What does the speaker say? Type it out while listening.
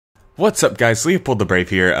What's up guys, Leopold the Brave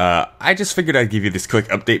here. I just figured I'd give you this quick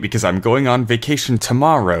update because I'm going on vacation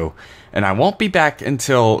tomorrow, and I won't be back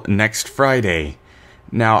until next Friday.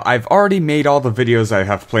 Now, I've already made all the videos I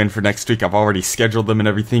have planned for next week, I've already scheduled them and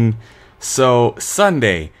everything. So,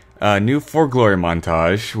 Sunday, new For Glory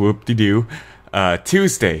montage, whoop-de-doo.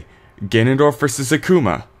 Tuesday, Ganondorf vs.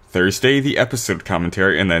 Akuma. Thursday, the episode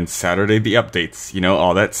commentary, and then Saturday, the updates, you know,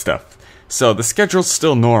 all that stuff. So, the schedule's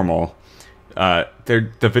still normal.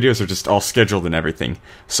 The videos are just all scheduled and everything.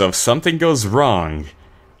 So if something goes wrong,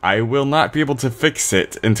 I will not be able to fix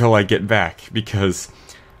it until I get back, because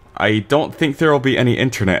I don't think there will be any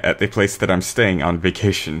internet at the place that I'm staying on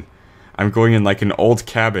vacation. I'm going in like an old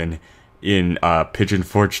cabin in Pigeon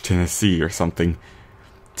Forge, Tennessee or something.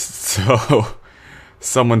 So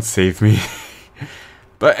someone save me.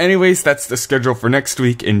 But anyways, that's the schedule for next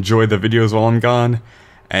week. Enjoy the videos while I'm gone,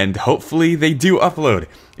 and hopefully they do upload.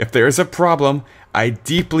 If there is a problem, I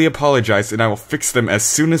deeply apologize and I will fix them as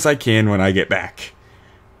soon as I can when I get back.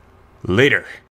 Later.